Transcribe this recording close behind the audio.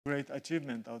great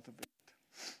achievement out of it.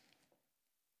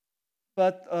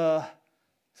 But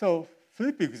so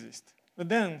flip exists. But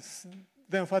then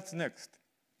what's next?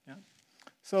 Yeah.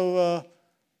 So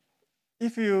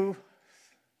if you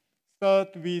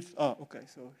start with, okay,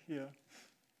 so here.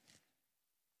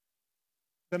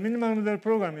 The minimal model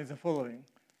program is the following.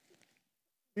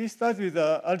 We start with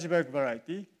the algebraic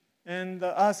variety and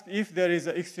ask if there is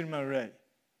an extremal array.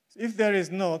 If there is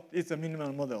not, it's a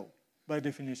minimal model by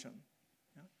definition.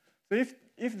 Yeah. So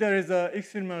if there is an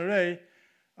extremal array,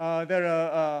 there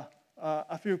are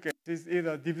a few cases,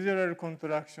 either divisorial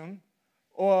contraction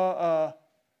or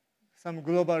some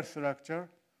global structure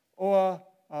or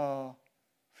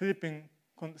flipping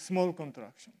small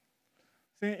contraction.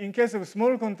 So in case of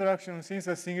small contraction, since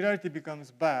a singularity becomes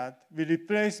bad, we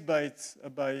replace by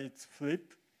its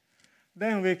flip,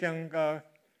 then we can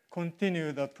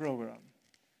continue the program.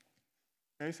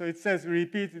 Okay, so it says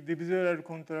repeat divisorial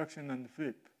contraction and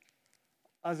flip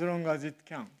as long as it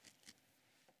can.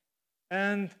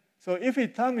 And so if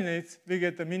it terminates, we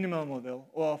get a minimal model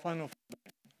or a Fano,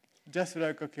 just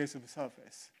like a case of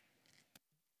surface.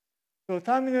 So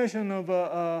termination of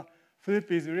a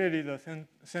flip is really the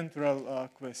central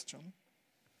question.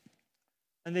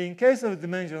 And in case of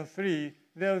dimension 3,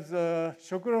 there's a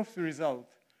Shokrov's result.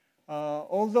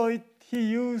 Although he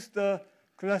used the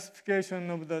classification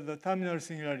of the terminal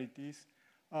singularities,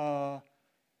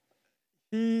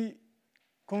 he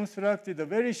constructed a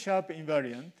very sharp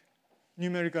invariant,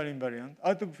 numerical invariant,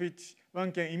 out of which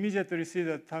one can immediately see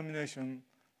that termination,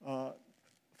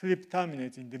 flip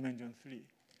terminates in dimension 3.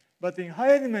 But in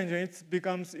higher dimension, it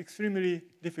becomes extremely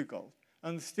difficult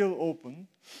and still open.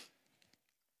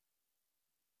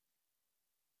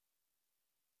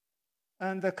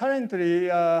 And currently,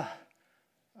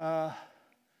 the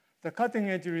cutting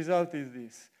edge result is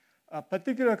this. A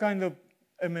particular kind of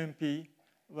MMP,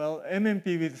 well,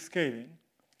 MMP with scaling.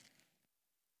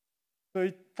 So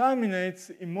it terminates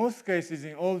in most cases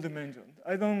in all dimensions.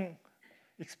 I don't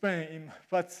explain in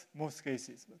what's most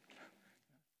cases. But.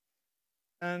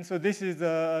 And so this is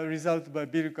the result by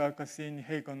Birka, Cassini,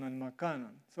 Hakon, and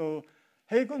McCannon. So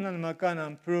Hakon and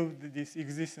McCannon proved this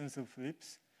existence of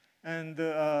flips. And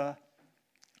so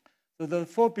the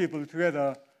four people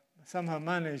together somehow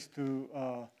managed to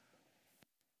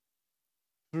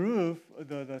prove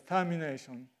the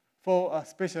termination for a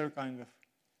special kind of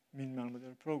minimal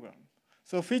model program.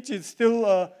 So which is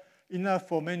still enough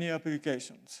for many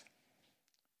applications.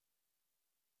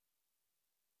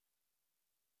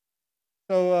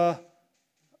 So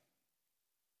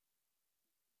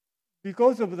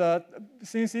because of that,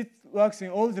 since it works in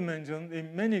all dimensions,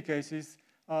 in many cases,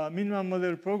 minimal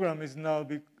model program is now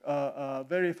a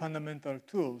very fundamental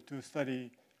tool to study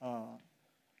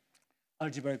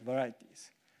algebraic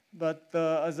varieties. But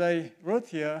as I wrote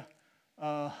here,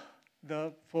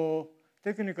 for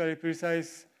technically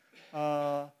precise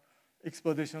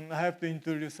exposition, I have to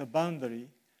introduce a boundary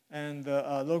and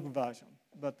a log version.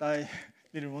 But I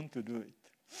didn't want to do it.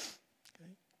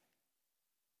 Okay.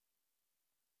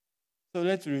 So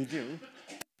let's review.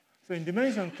 So in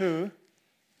dimension 2,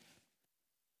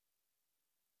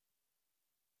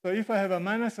 so if I have a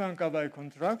 -1 curve, I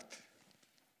contract.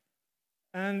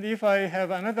 And if I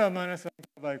have another -1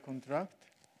 curve, I contract.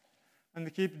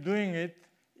 And keep doing it.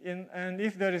 And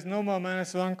if there is no more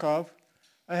 -1 curve,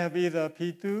 I have either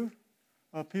P2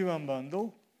 or P1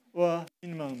 bundle or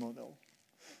minimal model.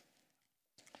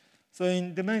 So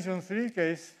in dimension 3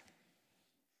 case,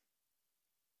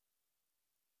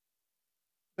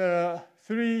 there are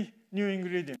 3 new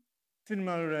ingredients: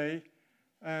 extremal array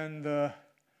and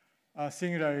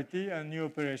singularity and new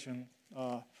operation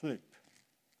flip.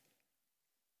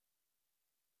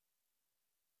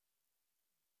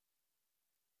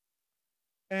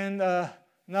 And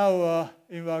now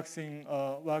it works in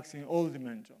all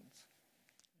dimensions.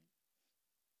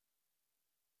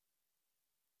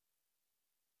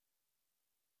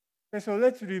 Okay, so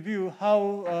let's review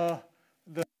how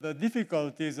the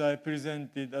difficulties I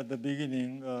presented at the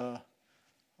beginning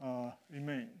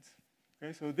remains.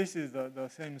 Okay, so this is the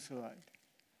same slide.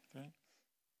 Okay.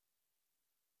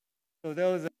 So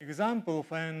there was an example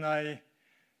when I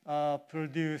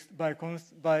produced by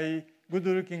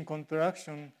good-looking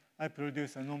contraction, I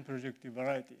produce a non-projective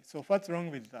variety. So what's wrong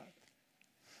with that?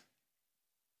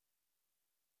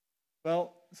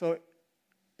 Well, so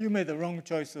you made the wrong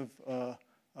choice of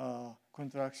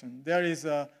contraction. There is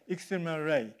an extremal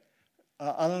array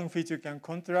along which you can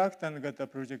contract and get a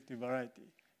projective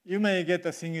variety. You may get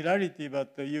a singularity,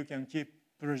 but you can keep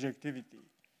projectivity.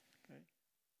 Okay.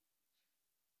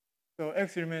 So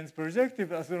X remains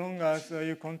projective as long as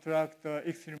you contract the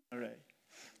extremal array.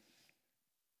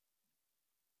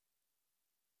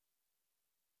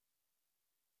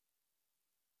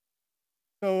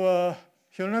 So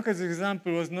Hironaka's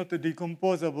example was not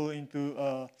decomposable into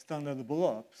standard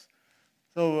blobs.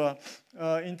 So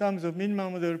in terms of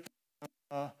minimal model,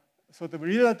 sort of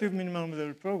relative minimal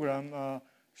model program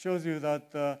shows you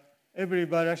that every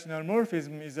birational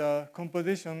morphism is a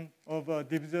composition of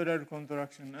divisorial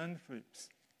contraction and flips.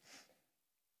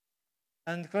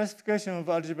 And classification of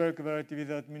algebraic variety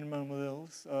without minimal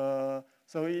models.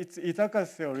 So it's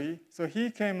Itaka's theory. So he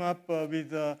came up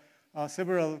with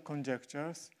several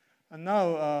conjectures. And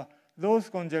now those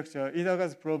conjectures,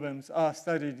 Itaka's problems, are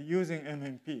studied using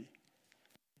MMP.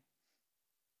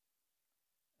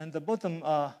 And the bottom,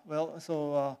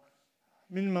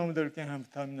 minimal model can have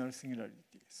terminal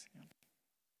singularities. Yeah.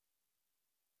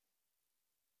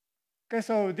 Okay,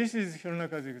 so this is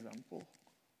Hironaka's example.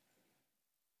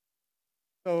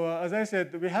 So as I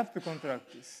said, we have to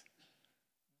contract this.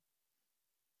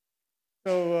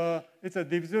 So it's a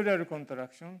divisorial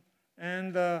contraction.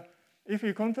 And if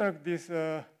we contract this,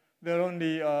 there are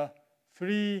only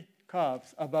 3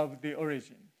 curves above the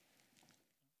origin.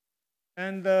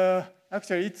 And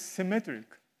actually, it's symmetric.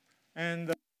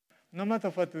 And no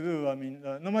matter what to do, I mean,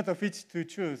 no matter which to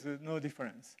choose, no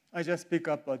difference. I just pick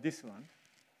up this one.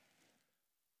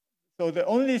 So the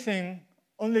only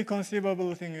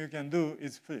conceivable thing you can do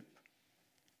is flip.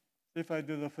 If I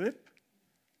do the flip,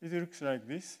 it looks like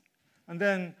this. And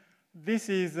then this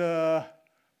is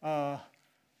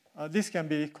this can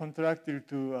be contracted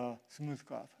to a smooth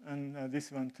curve, and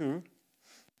this one too.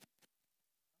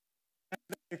 And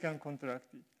then you can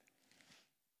contract it,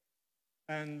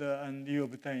 and you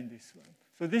obtain this one.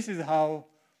 So this is how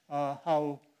a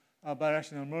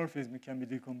birational morphism can be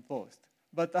decomposed.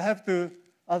 But I have to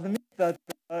admit that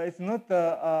it's not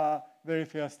a very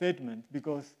fair statement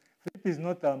because flip is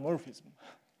not a morphism.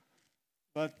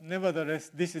 But nevertheless,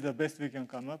 this is the best we can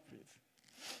come up with.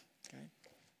 Okay.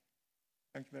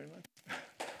 Thank you very much.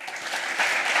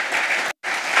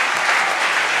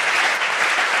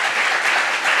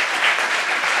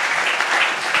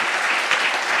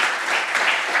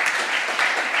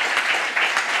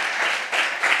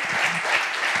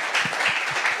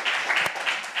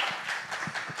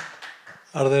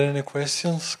 Are there any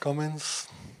questions, comments,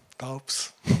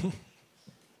 doubts?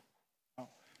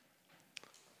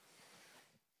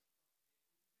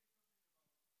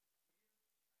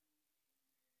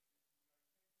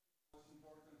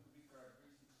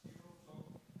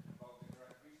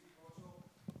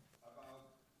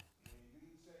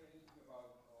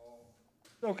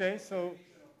 Okay, so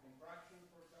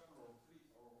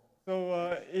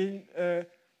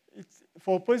it's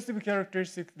for positive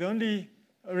characteristics, the only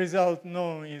result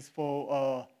known is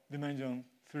for dimension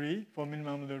 3 for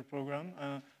minimal model program.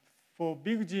 For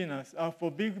big genus, for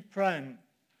big prime,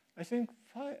 I think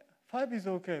 5 is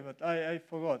okay, but I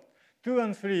forgot. 2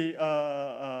 and 3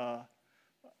 are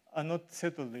not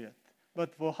settled yet.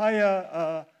 But for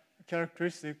higher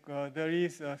characteristic, there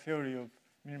is a theory of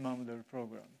minimal model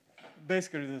program.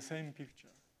 Basically the same picture.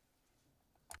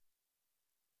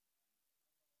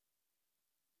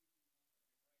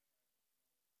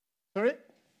 Sorry?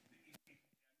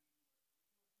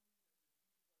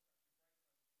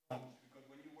 Because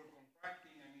when you were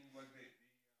contracting, I mean, was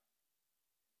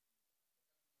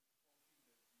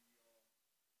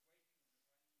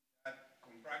that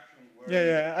contraction were...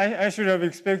 Yeah, I should have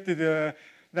expected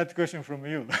that question from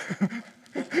you.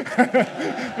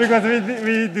 Because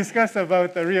we discussed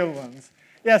about the real ones.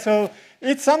 Yeah, so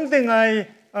it's something I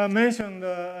mentioned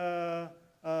in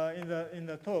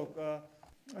the talk.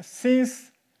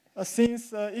 Since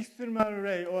extremal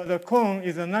ray or the cone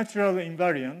is a natural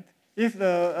invariant, if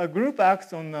a group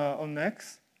acts on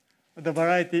X, the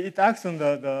variety, it acts on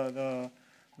the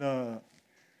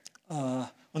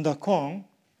cone,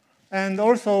 and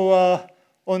also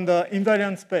on the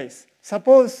invariant space.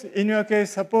 Suppose in your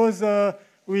case,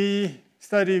 we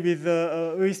start with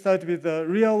the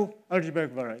real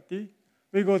algebraic variety.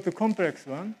 We go to complex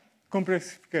one,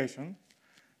 complexification,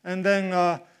 and then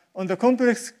on the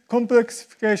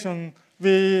complexification,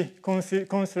 we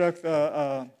construct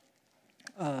a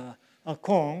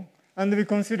cone, and we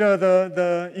consider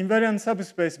the invariant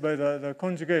subspace by the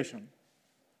conjugation.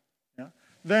 Yeah?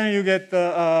 Then you get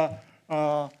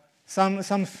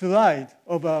some slide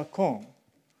of a cone.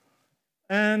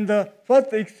 And what's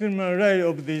the extremal ray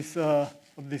of this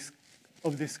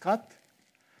cut?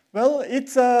 Well,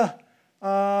 it's the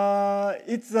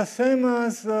same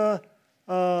as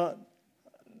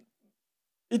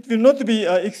it will not be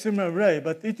an extremal ray,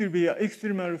 but it will be an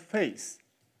extremal phase.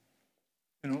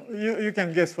 You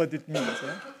can guess what it means.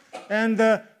 Yeah? And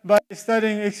by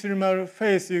studying extremal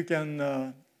phase, you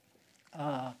can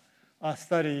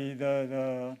study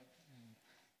the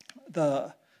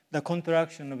the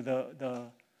contraction of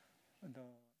the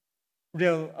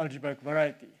real algebraic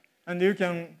variety. And you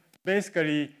can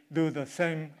basically do the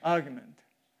same argument.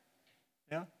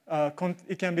 Yeah?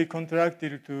 It can be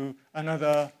contracted to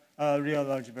another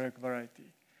real algebraic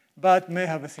variety, but may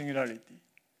have a singularity.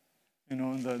 You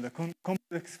know, the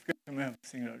complexification may have a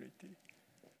singularity.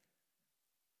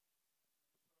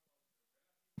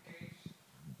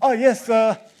 Oh, yes.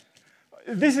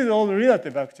 This is all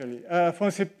relative, actually.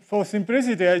 For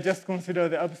simplicity, I just consider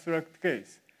the abstract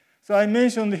case. So I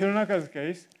mentioned Hironaka's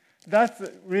case. That's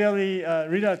really a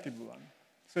relative one.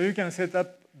 So you can set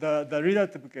up the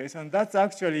relative case, and that's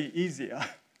actually easier.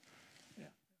 Yeah.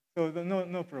 So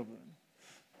no problem.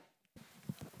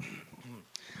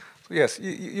 Yes,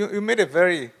 you made a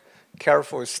very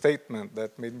careful statement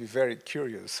that made me very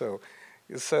curious. So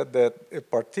you said that a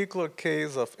particular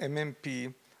case of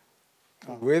MMP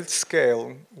with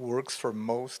scale works for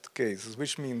most cases,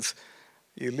 which means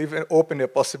you leave open the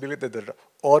possibility that there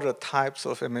are other types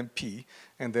of MMP,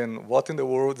 and then what in the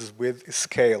world is with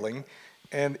scaling?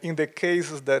 And in the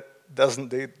cases that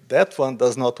that one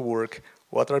does not work,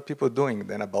 what are people doing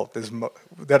then about this?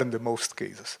 That in the most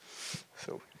cases.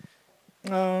 So.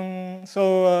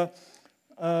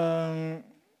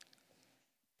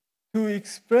 To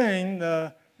explain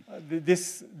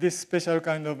this special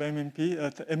kind of MMP,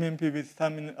 MMP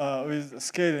with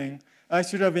scaling, I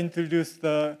should have introduced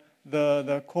the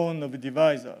cone of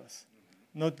divisors,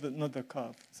 not the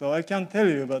curve. So I can't tell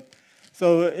you, but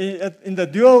so in the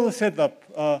dual setup,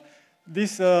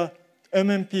 this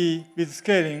MMP with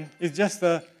scaling is just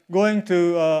going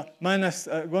to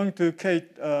going to K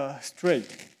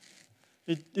straight.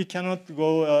 It cannot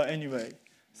go anyway.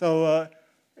 So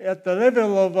at the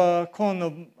level of cone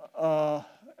of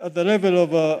at the level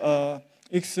of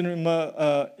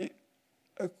extremal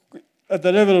at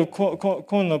the level of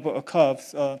cone of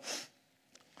curves,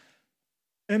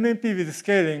 MMP with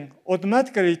scaling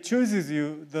automatically chooses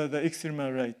you the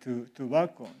extremal ray to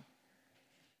work on.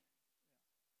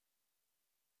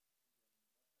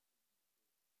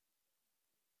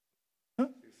 You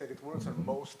said it works on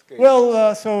most cases. Well,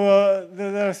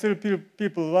 there are still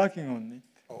people working on it.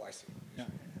 Oh, I see. Yeah.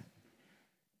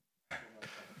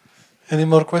 Any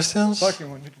more questions?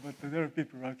 Working on it, but there are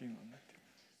people working on it.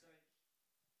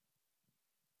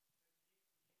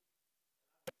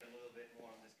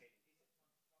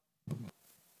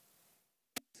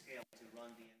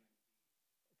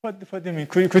 What do you mean?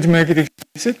 Could you make it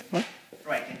explicit? What?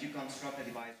 Right, can you construct a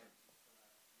divisor?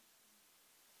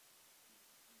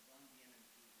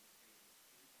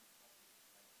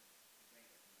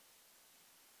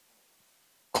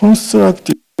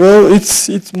 Constructed. Well,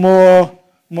 it's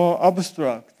more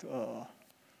abstract.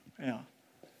 Yeah.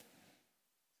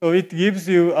 So it gives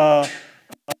you a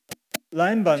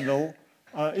line bundle.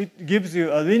 It gives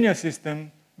you a linear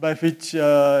system by which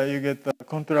you get the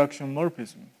contraction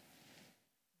morphism.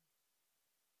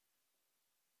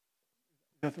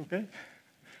 Is that okay?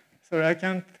 Sorry, I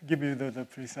can't give you the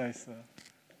precise.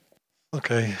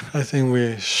 Okay, I think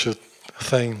we should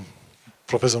thank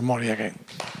Professor Mori again.